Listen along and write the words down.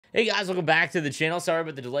Hey guys, welcome back to the channel. Sorry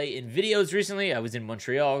about the delay in videos recently. I was in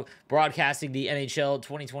Montreal broadcasting the NHL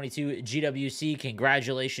 2022 GWC.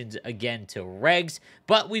 Congratulations again to Regs.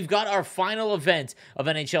 But we've got our final event of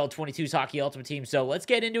NHL 22's Hockey Ultimate Team. So let's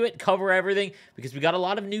get into it, cover everything, because we got a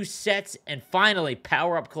lot of new sets and finally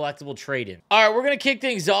power-up collectible trade-in. All right, we're going to kick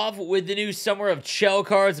things off with the new Summer of Chel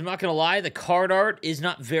cards. I'm not going to lie, the card art is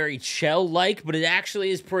not very Chel-like, but it actually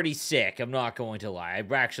is pretty sick. I'm not going to lie.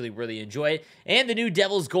 I actually really enjoy it. And the new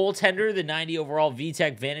Devil's goaltender, the 90 overall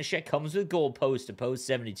VTech Vanishek, comes with goal post to post,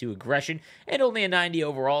 72 aggression, and only a 90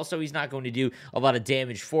 overall, so he's not going to do a lot of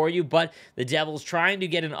damage for you. But the Devils trying to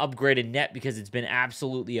get an upgraded net because it's been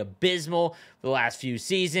absolutely abysmal the last few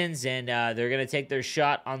seasons, and they're going to take their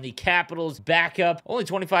shot on the Capitals backup, only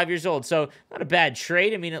 25 years old, so not a bad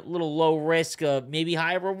trade. I mean, a little low risk, maybe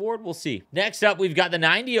high reward, we'll see. Next up, we've got the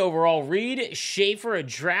 90 overall Reed Schaefer, a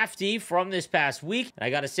draftee from this past week. And I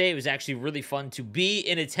gotta say, it was actually really fun to be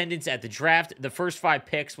in attendance at the draft. The first 5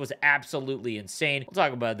 picks was absolutely insane. We'll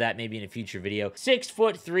talk about that maybe in a future video.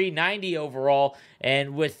 6'3", 90 overall,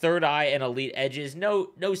 and with third eye and elite edges.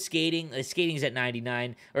 No skating. The skating's at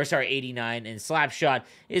 89, and slap shot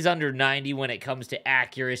is under 90 when it comes to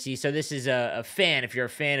accuracy. So this is a fan if you're a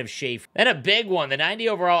fan of Schaefer. Then a big one, the 90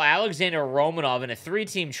 overall Alexander Romanov in a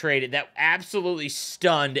 3-team trade that absolutely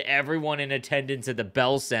stunned everyone in attendance at the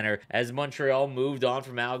Bell Center as Montreal moved on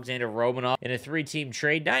from Alexander Romanov in a 3-team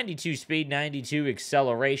trade. 92 speed, 92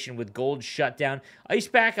 acceleration with gold shutdown. Ice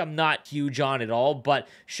pack I'm not huge on at all, but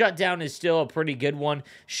shutdown is still a pretty good one.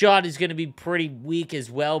 Shot is going to be pretty weak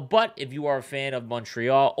as well, but if you are a fan of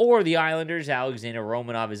Montreal or the Islanders, Alexander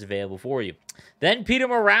Romanov is available for you. Then Peter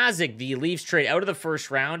Mrazek, the Leafs trade out of the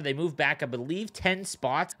first round. They move back, I believe, 10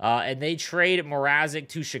 spots, and they trade Mrazek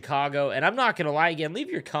to Chicago. And I'm not going to lie again, leave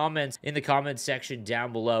your comments in the comments section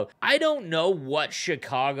down below. I don't know what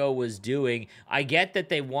Chicago was doing. I get that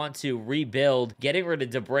they want to rebuild, getting rid of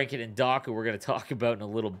DeBrincat and Doc, who we're going to talk about in a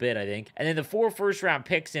little bit, I think. And then the 4 first-round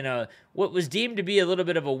picks in what was deemed to be a little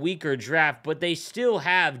bit of a weaker draft, but they still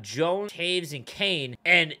have Jones, Taves, and Kane.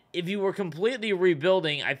 And if you were completely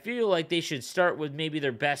rebuilding, I feel like they should start with maybe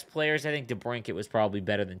their best players. I think DeBrincat was probably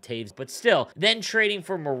better than Taves, but still. Then trading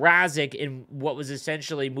for Mrazek in what was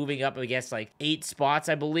essentially moving up, I guess, like 8 spots,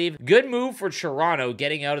 I believe. Good move for Toronto,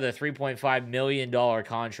 getting out of the $3.5 million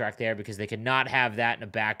contract there because they could not have that in a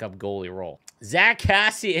backup goalie role. Zach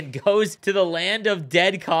Kassian goes to the land of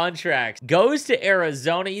dead contracts. Goes to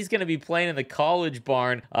Arizona. He's going to be playing in the College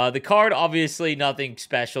Barn. The card, obviously, nothing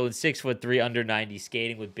special. It's 6'3", under 90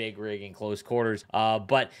 skating with big rig and close quarters.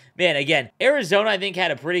 But, man, again, Arizona, I think,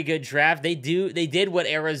 had a pretty good draft. They did what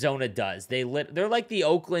Arizona does. They're like the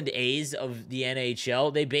Oakland A's of the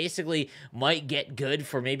NHL. They basically might get good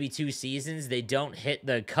for maybe 2 seasons. They don't hit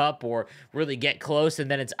the cup or really get close,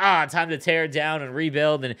 and then it's, time to tear it down and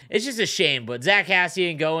rebuild, and it's just a shame. But Zach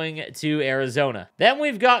Kassian going to Arizona. Then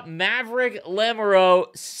we've got Maverick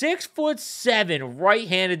Lamoureux, 6'7",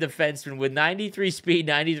 right-handed defenseman with 93 speed,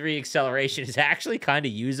 93 acceleration. Is actually kind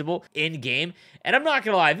of usable in-game. And I'm not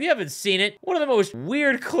going to lie, if you haven't seen it, one of the most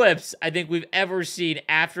weird clips I think we've ever seen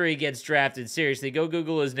after he gets drafted. Seriously, go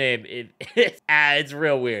Google his name. It's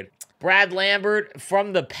real weird. Brad Lambert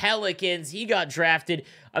from the Pelicans, he got drafted.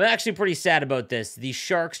 I'm actually pretty sad about this. The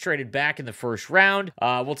Sharks traded back in the first round.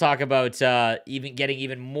 We'll talk about even getting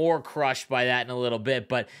even more crushed by that in a little bit.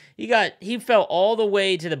 But he fell all the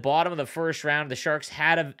way to the bottom of the first round. The Sharks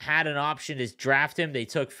had an option to draft him. They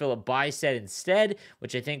took Philip Bystedt instead,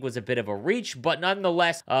 which I think was a bit of a reach. But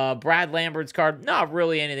nonetheless, Brad Lambert's card, not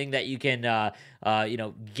really anything that you can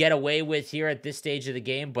get away with here at this stage of the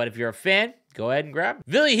game. But if you're a fan, go ahead and grab him.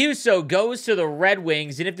 Ville Husso goes to the Red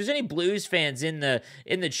Wings, and if there's any Blues fans in the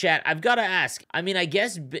chat, I've got to ask. I mean, I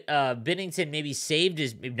guess Binnington maybe saved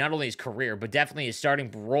not only his career, but definitely his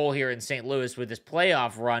starting role here in St. Louis with this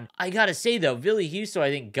playoff run. I got to say, though, Ville Husso,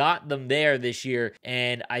 I think, got them there this year,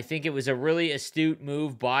 and I think it was a really astute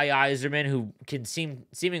move by Yzerman, who can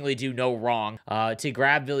seemingly do no wrong, to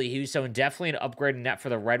grab Ville Husso, and definitely an upgrade in net for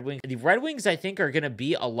the Red Wings. The Red Wings, I think, are going to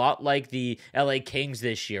be a lot like the LA Kings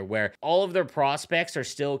this year, where all of their prospects are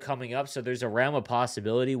still coming up, so there's a realm of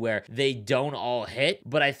possibility where they don't all hit,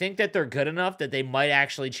 but I think that they're good enough that they might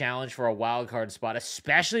actually challenge for a wild card spot,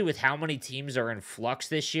 especially with how many teams are in flux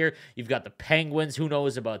this year. You've got the Penguins, who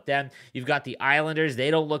knows about them? You've got the Islanders, they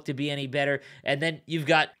don't look to be any better, and then you've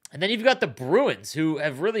got the Bruins, who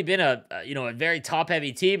have really been a very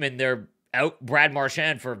top-heavy team, and they're out Brad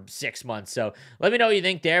Marchand for 6 months. So let me know what you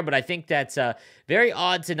think there, but I think that's very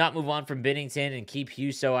odd to not move on from Binnington and keep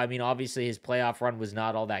Husso. I mean, obviously his playoff run was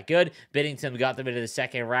not all that good. Binnington got them into the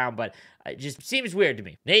second round, but It just seems weird to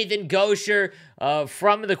me. Nathan Gosher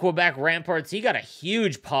from the Quebec Ramparts. He got a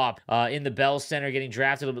huge pop in the Bell Center, getting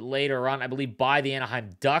drafted a little bit later on, I believe, by the Anaheim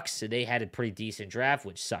Ducks. So they had a pretty decent draft,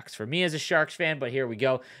 which sucks for me as a Sharks fan, but here we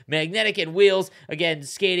go. Magnetic and wheels. Again,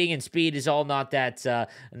 skating and speed is all not that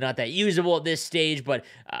usable at this stage, but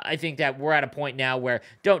I think that we're at a point now where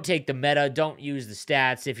don't take the meta, don't use the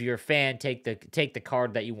stats. If you're a fan, take the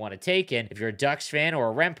card that you want to take, and if you're a Ducks fan or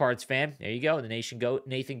a Ramparts fan, there you go,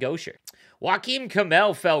 Nathan Gosher. Joakim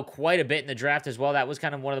Kamel fell quite a bit in the draft as well. That was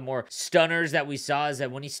kind of one of the more stunners that we saw, is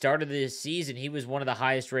that when he started this season, he was one of the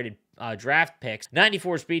highest rated draft picks.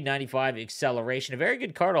 94 speed, 95 acceleration. A very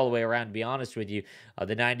good card all the way around, to be honest with you.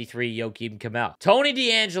 The 93 Joakim Kamel. Tony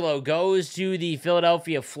DeAngelo goes to the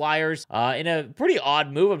Philadelphia Flyers in a pretty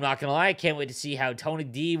odd move, I'm not going to lie. I can't wait to see how Tony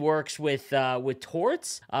D works with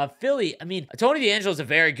Torts. Philly, I mean, Tony DeAngelo is a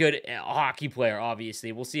very good hockey player,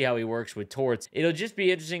 obviously. We'll see how he works with Torts. It'll just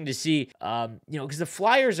be interesting to see, because the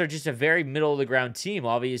Flyers are just a very middle-of-the-ground team.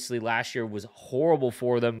 Obviously, last year was horrible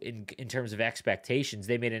for them in terms of expectations.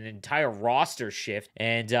 They made an entire roster shift,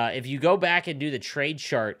 and if you go back and do the trade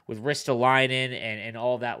chart with Ristolainen and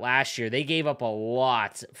all that last year, they gave up a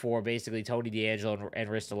lot for basically Tony DeAngelo and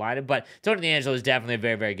Ristolainen, but Tony DeAngelo is definitely a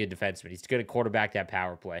very, very good defenseman. He's going to quarterback that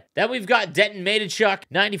power play. Then we've got Denton Mateychuk,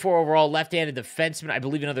 94 overall left-handed defenseman. I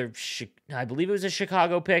believe it was a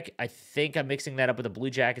Chicago pick. I think I'm mixing that up with the Blue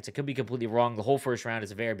Jackets. It could be completely wrong. The whole first round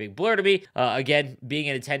is a very big blur to me. Again, being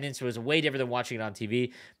in attendance was way different than watching it on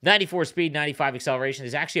TV. 94 speed, 95 acceleration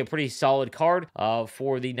is actually a pretty solid card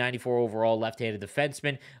for the 94 overall left-handed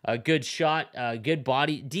defenseman. A good shot, good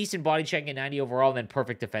body, decent body checking at 90 overall, and then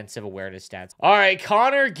perfect defensive awareness stats. All right,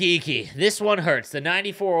 Connor Geeky. This one hurts. The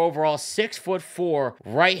 94 overall, 6'4"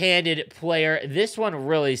 right-handed player. This one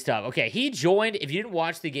really is tough. Okay, he joined, if you didn't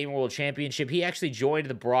watch the Game World Championship, he actually joined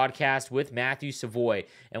the broadcast with Matthew Savoy,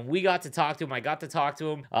 and we got to talk to him. I got to talk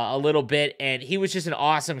to him a little bit, and he was just an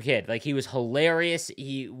awesome kid. Like, he was hilarious.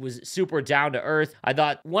 He was super down to earth. I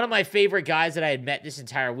thought one of my favorite guys that I had met this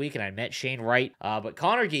entire week, and I met Shane Wright, but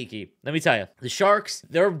Connor Geeky, let me tell you, the Sharks,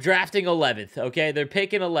 they're drafting 11th, okay? They're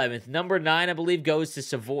picking 11th. Number 9, I believe, goes to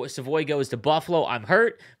Savoy. Savoy goes to Buffalo. I'm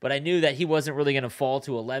hurt, but I knew that he wasn't really going to fall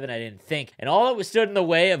to 11, I didn't think. And all that was stood in the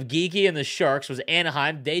way of Geeky and the Sharks was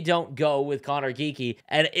Anaheim. They don't go with Connor Geeky,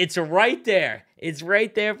 and it's right there. It's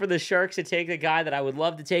right there for the Sharks to take the guy that I would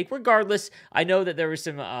love to take. Regardless, I know that there were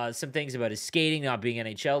some things about his skating not being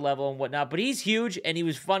NHL level and whatnot, but he's huge and he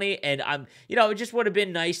was funny, and it just would have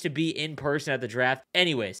been nice to be in person at the draft.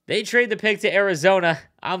 Anyways, they trade the pick to Arizona.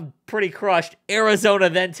 I'm pretty crushed. Arizona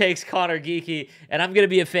then takes Connor Geeky, and I'm going to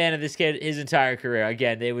be a fan of this kid his entire career.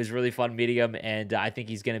 Again, it was really fun meeting him, and I think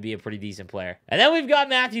he's going to be a pretty decent player. And then we've got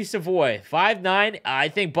Matthew Savoy, 5'9". I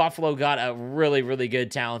think Buffalo got a really, really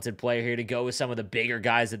good, talented player here to go with some of the bigger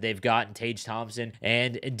guys that they've got in Tage Thompson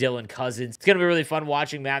and Dylan Cousins. It's going to be really fun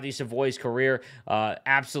watching Matthew Savoy's career.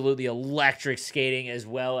 Absolutely electric skating, as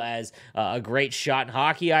well as a great shot in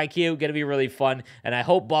hockey IQ. Going to be really fun, and I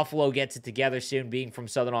hope Buffalo gets it together soon, being from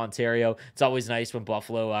Southern Ontario. It's always nice when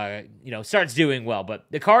Buffalo, starts doing well. But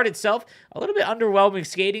the card itself, a little bit underwhelming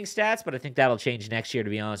skating stats, but I think that'll change next year, to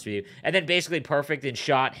be honest with you. And then basically perfect in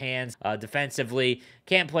shot, hands, defensively.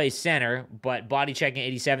 Can't play center, but body checking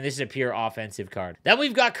 87. This is a pure offensive card. Then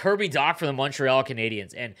we've got Kirby Dach for the Montreal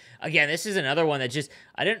Canadiens. And again, this is another one that just,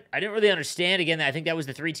 I didn't really understand. Again, I think that was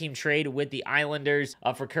the 3-team trade with the Islanders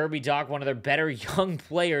for Kirby Dach, one of their better young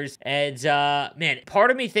players. And man,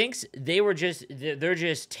 part of me thinks they're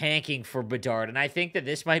just tanking for Bedard. And I think that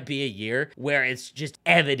this might be a year where it's just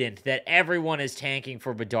evident that everyone is tanking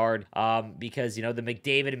for Bedard because, the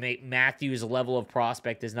McDavid and Matthews level of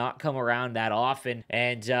prospect does not come around that often.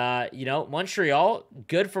 And, Montreal,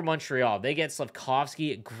 good for Montreal. They get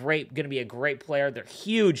Slavkovsky, going to be a great player. They're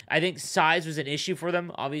huge. I think size was an issue for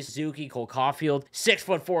them. Obviously, Suzuki, Cole Caulfield,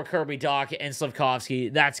 6'4" Kirby Dach, and Slavkovsky.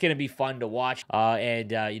 That's going to be fun to watch.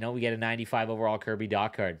 We get a 95 overall Kirby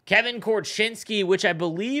Dach card. Kevin Korchinski, which I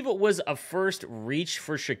believe was a first reach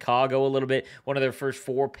for Chicago a little bit. One of their first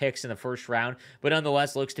 4 picks in the first round. But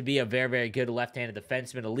nonetheless, looks to be a very, very good left-handed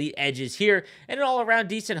defenseman. Elite edges here. And an all-around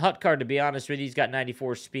decent hut card, to be honest with you. He's got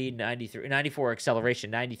 94 speed, 94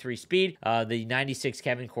 acceleration, 93 speed. The 96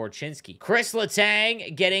 Kevin Korchinski. Chris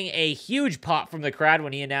Letang getting a huge pop from the crowd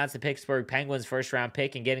when he announced the Pittsburgh Penguins first-round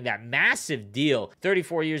pick and getting that massive deal.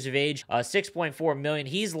 34 years of age, $6.4 million.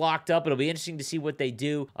 He's locked up. It'll be interesting to see what they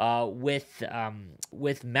do with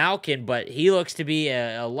with Malkin, but he looks to be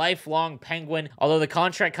a lifelong Penguin, although the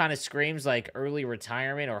contract kind of screams like early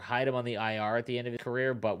retirement or hide him on the IR at the end of his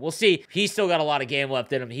career, but we'll see. He's still got a lot of game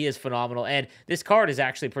left in him. He is phenomenal, and this card is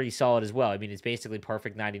actually pretty solid as well. I mean, it's basically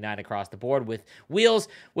perfect 99 across the board with wheels,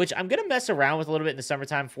 which I'm going to mess around with a little bit in the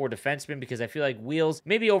summertime for defensemen because I feel like wheels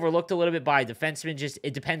maybe overlooked a little bit by defensemen. Just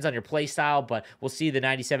it depends on your play style, but we'll see the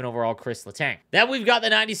 97 overall Chris Letang. Then we've got the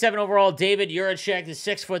 97 overall David Juracek, the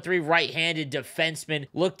 6'3" right-handed defenseman.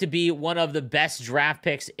 Looked to be one of the best draft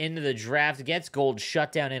picks into the draft. Gets gold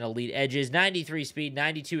shutdown and elite edges, 93 speed,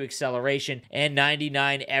 92 acceleration, and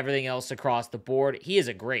 99 everything else across the board. He is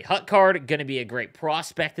a great hut card, going to be a great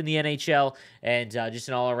prospect in the NHL, and just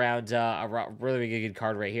an all-around really good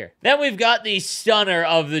card right here. Then we've got the stunner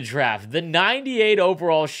of the draft, the 98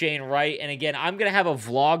 overall Shane Wright, and again, I'm going to have a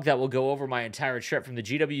vlog that will go over my entire trip from the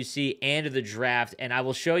GWC and to the draft, and I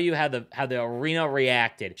will show you how the arena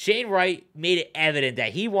reacted. Shane Wright made it evident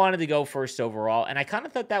that he wanted to go first overall, and I kind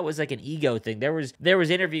of thought that was like an ego thing. There was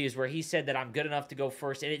interviews where he said that I'm good enough to go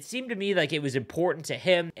first, and it seemed to me like it was important to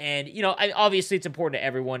him, and you know, obviously it's important to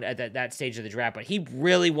everyone at that stage of the draft, but he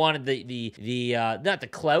really wanted the not the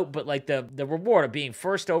clout, but like the reward of being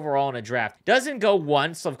first overall in a draft. Doesn't go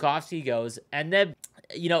once, Slavkovsky goes, and then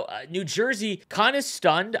you know, New Jersey kind of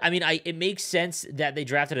stunned. I mean, it makes sense that they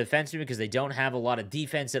drafted a defenseman because they don't have a lot of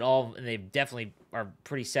defense at all, and they definitely are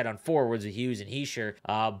pretty set on forwards with Hughes and Heischer.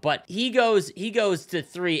 But he goes to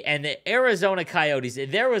 3, and the Arizona Coyotes,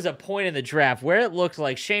 there was a point in the draft where it looked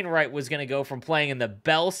like Shane Wright was going to go from playing in the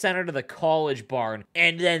Bell Center to the College Barn,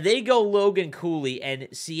 and then they go Logan Cooley, and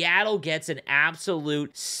Seattle gets an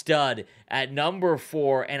absolute stud at number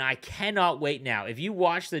 4, and I cannot wait now. If you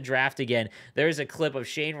watch the draft again, there's a clip of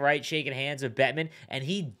Shane Wright shaking hands with Bettman, and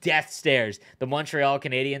he death stares the Montreal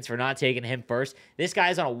Canadiens for not taking him first. This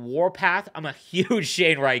guy's on a warpath. I'm a huge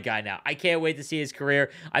Shane Wright guy now. I can't wait to see his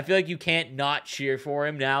career. I feel like you can't not cheer for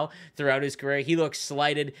him now throughout his career. He looks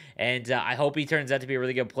slighted, and I hope he turns out to be a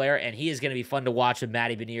really good player, and he is going to be fun to watch with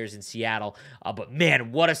Matty Beniers in Seattle. But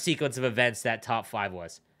man, what a sequence of events that top 5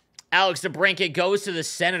 was. Alex DeBrincat goes to the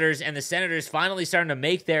Senators, and the Senators finally starting to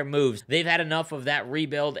make their moves. They've had enough of that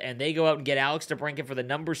rebuild, and they go out and get Alex DeBrincat for the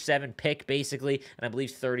number 7 pick, basically, and I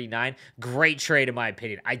believe 39. Great trade, in my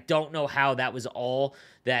opinion. I don't know how that was all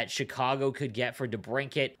that Chicago could get for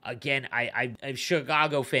DeBrincat. Again, I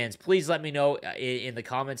Chicago fans, please let me know in the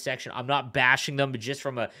comments section. I'm not bashing them, but just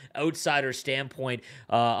from an outsider standpoint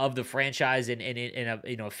of the franchise and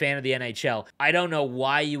a fan of the NHL, I don't know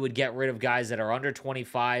why you would get rid of guys that are under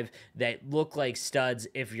 25 that look like studs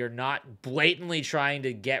if you're not blatantly trying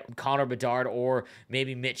to get Connor Bedard or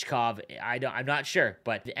maybe Michkov. I'm not sure,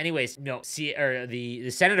 but anyways, no.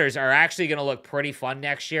 The Senators are actually going to look pretty fun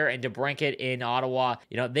next year, and DeBrincat in Ottawa,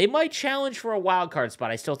 you know, they might challenge for a wild card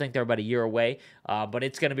spot. I still think they're about a year away, but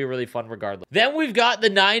it's going to be really fun regardless. Then we've got the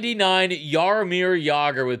 99 Jaromir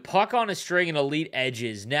Jagr with puck on a string and elite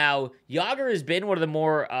edges. Now, Jagr has been one of the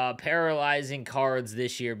more paralyzing cards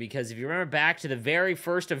this year because if you remember back to the very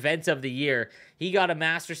first events of the year, he got a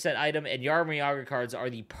master set item, and Jaromir Jagr cards are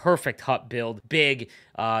the perfect hut build. Big,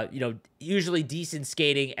 usually decent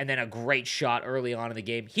skating, and then a great shot early on in the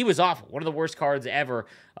game. He was awful. One of the worst cards ever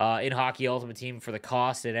in Hockey Ultimate Team for the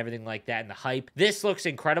cost and everything like that and the hype. This looks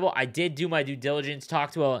incredible. I did do my due diligence,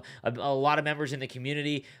 talk to a lot of members in the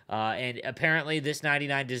community, and apparently this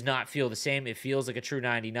 99 does not feel the same. It feels like a true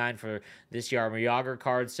 99 for this Jaromir Jagr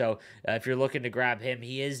card, so if you're looking to grab him,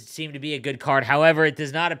 he seemed to be a good card. However, it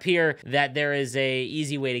does not appear that there is a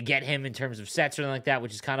easy way to get him in terms of sets or anything like that,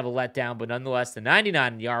 which is kind of a letdown, but nonetheless, the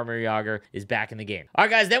 99 Jaromir Jagr is back in the game. All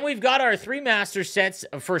right, guys, then we've got our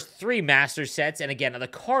first 3 master sets, and again, the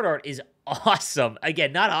card art is awesome.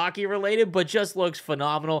 Again, not hockey related, but just looks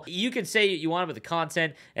phenomenal. You can say you want it with the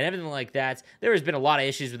content and everything like that. There has been a lot of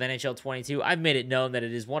issues with NHL 22. I've made it known that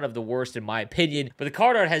it is one of the worst in my opinion, but the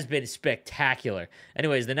card art has been spectacular.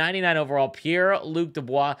 Anyways, the 99 overall Pierre-Luc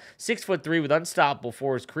Dubois, 6'3" with unstoppable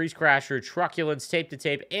force, crease crasher, truculence, tape to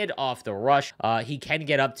tape, and off the rush. He can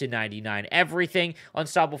get up to 99 everything.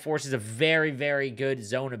 Unstoppable force is a very, very good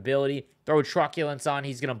zone ability. Throw truculence on,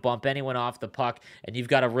 he's going to bump anyone off the puck, and you've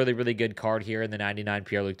got a really, really good card here in the 99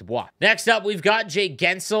 Pierre-Luc Dubois. Next up, we've got Jake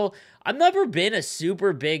Guentzel. I've never been a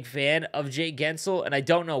super big fan of Jake Guentzel, and I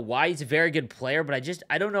don't know why. He's a very good player, but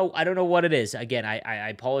I don't know what it is. Again, I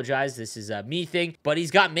apologize. This is a me thing, but he's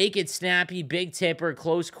got make it snappy, big tipper,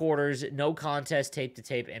 close quarters, no contest, tape to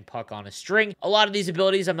tape, and puck on a string. A lot of these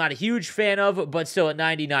abilities I'm not a huge fan of, but still at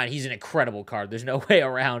 99, he's an incredible card. There's no way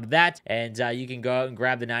around that, and you can go out and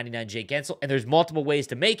grab the 99 Jake Guentzel, and there's multiple ways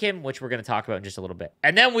to make him, which we're going to talk about in just a little bit.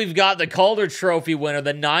 And then we've got the Calder Trophy winner,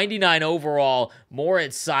 the 99 overall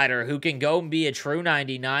Moritz Seider, who can go and be a true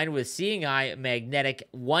 99 with Seeing Eye, Magnetic,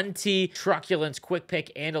 1T, Truculence, Quick Pick,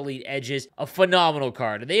 and Elite Edges. A phenomenal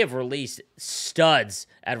card. They have released studs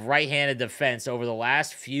at right-handed defense over the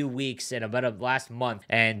last few weeks and about the last month.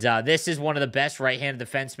 And this is one of the best right-handed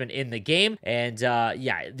defensemen in the game. And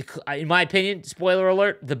yeah, in my opinion, spoiler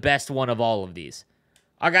alert, the best one of all of these.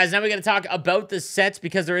 All right, guys, now we got to talk about the sets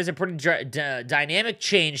because there is a pretty dynamic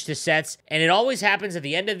change to sets, and it always happens at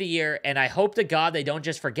the end of the year, and I hope to God they don't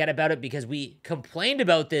just forget about it because we complained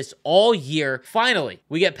about this all year. Finally,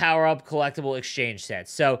 we get power-up collectible exchange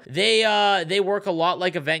sets. So they work a lot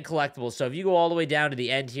like event collectibles. So if you go all the way down to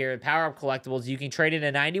the end here, power-up collectibles, you can trade in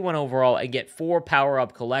a 91 overall and get 4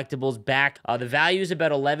 power-up collectibles back. The value is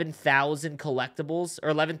about 11,000 collectibles, or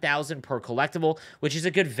 11,000 per collectible, which is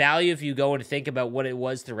a good value if you go and think about what it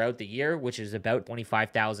was throughout the year, which is about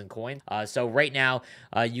 25,000 coins. So right now,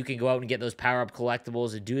 you can go out and get those power-up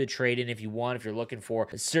collectibles and do the trade-in if you want, if you're looking for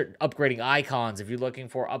certain upgrading icons, if you're looking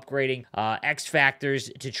for upgrading X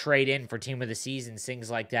Factors to trade in for Team of the Season,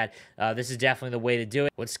 things like that. This is definitely the way to do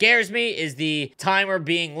it. What scares me is the timer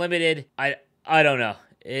being limited. I don't know.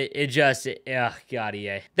 Oh, God,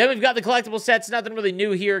 EA. Then we've got the collectible sets. Nothing really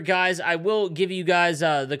new here, guys. I will give you guys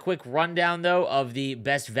the quick rundown, though, of the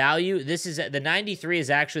best value. This is, the 93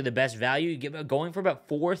 is actually the best value. You get going for about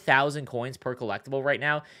 4,000 coins per collectible right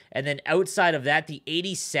now. And then outside of that, the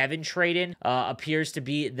 87 trade-in appears to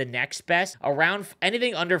be the next best. Around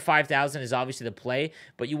anything under 5,000 is obviously the play,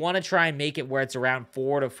 but you want to try and make it where it's around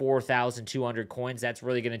 4,000 to 4,200 coins. That's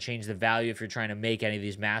really going to change the value if you're trying to make any of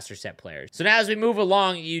these master set players. So now as we move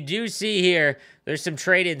along, you do see here there's some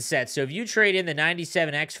trade-in sets. So if you trade in the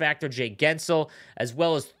 97 X Factor Jake Gensel, as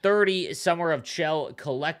well as 30 Summer of Chel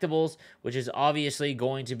collectibles, which is obviously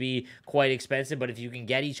going to be quite expensive, but if you can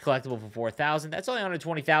get each collectible for 4,000, that's only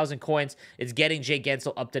 120,000 coins. It's getting Jake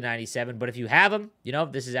Gensel up to 97, but if you have him, you know,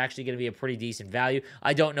 this is actually going to be a pretty decent value.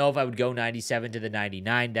 I don't know if I would go 97 to the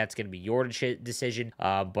 99. That's going to be your decision,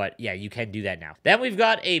 but yeah, you can do that now. Then we've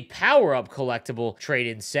got a power-up collectible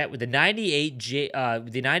trade-in set with the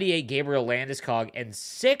 98 Gabriel Landis cog and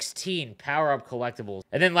 16 power-up collectibles.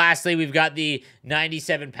 And then lastly, we've got the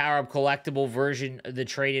 97 power-up collectible version of the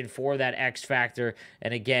trade-in for that X Factor.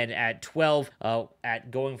 And again, at 12, at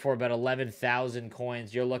going for about 11,000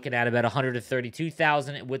 coins, you're looking at about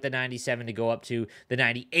 132,000 with the 97 to go up to the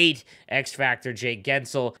 98 X Factor Jake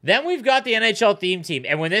Gensel. Then we've got the NHL theme team.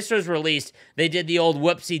 And when this was released, they did the old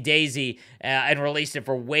whoopsie daisy and released it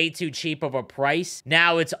for way too cheap of a price.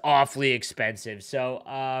 Now it's awfully expensive. So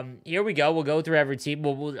here we go. We'll go through every team.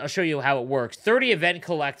 I'll show you how it works. 30 event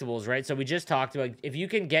collectibles, right? So we just talked about if you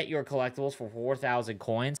can get your collectibles for 4,000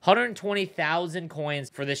 coins, 120,000 coins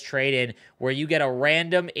for this trade-in where you get a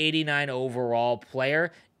random 89 overall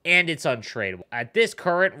player and it's untradeable. At this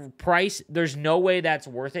current price, there's no way that's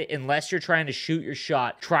worth it unless you're trying to shoot your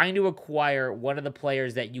shot, trying to acquire one of the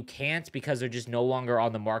players that you can't because they're just no longer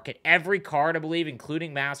on the market. Every card, I believe,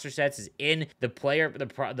 including master sets, is in the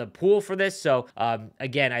pool for this. So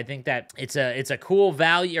again, I think that it's a cool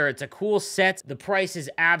value, or it's a cool set. The price is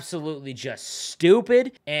absolutely just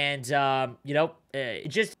stupid, and you know,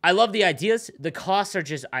 I love the ideas. The costs are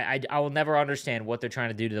just, I will never understand what they're trying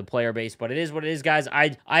to do to the player base, but it is what it is, guys.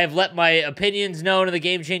 I have let my opinions known in the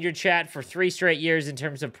Game Changer chat for 3 straight years in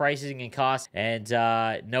terms of pricing and costs, and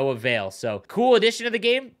no avail. So, cool addition to the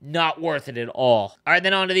game, not worth it at all. All right,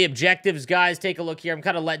 then on to the objectives, guys. Take a look here. I'm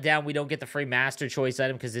kind of let down we don't get the free Master Choice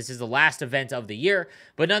item because this is the last event of the year,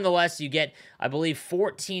 but nonetheless, you get, I believe,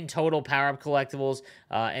 14 total power-up collectibles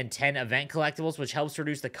and 10 event collectibles, which helps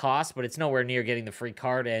reduce the cost, but it's nowhere near getting the free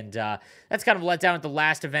card, and that's kind of let down at the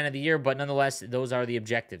last event of the year, but nonetheless, those are the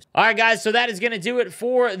objectives. All right, guys, so that is going to do it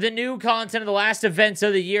for the new content of the last events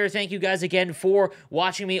of the year. Thank you guys again for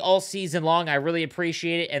watching me all season long. I really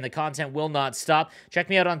appreciate it, and the content will not stop. Check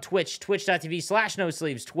me out on Twitch,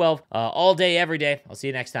 twitch.tv/nosleeves12, all day, every day. I'll see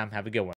you next time. Have a good one.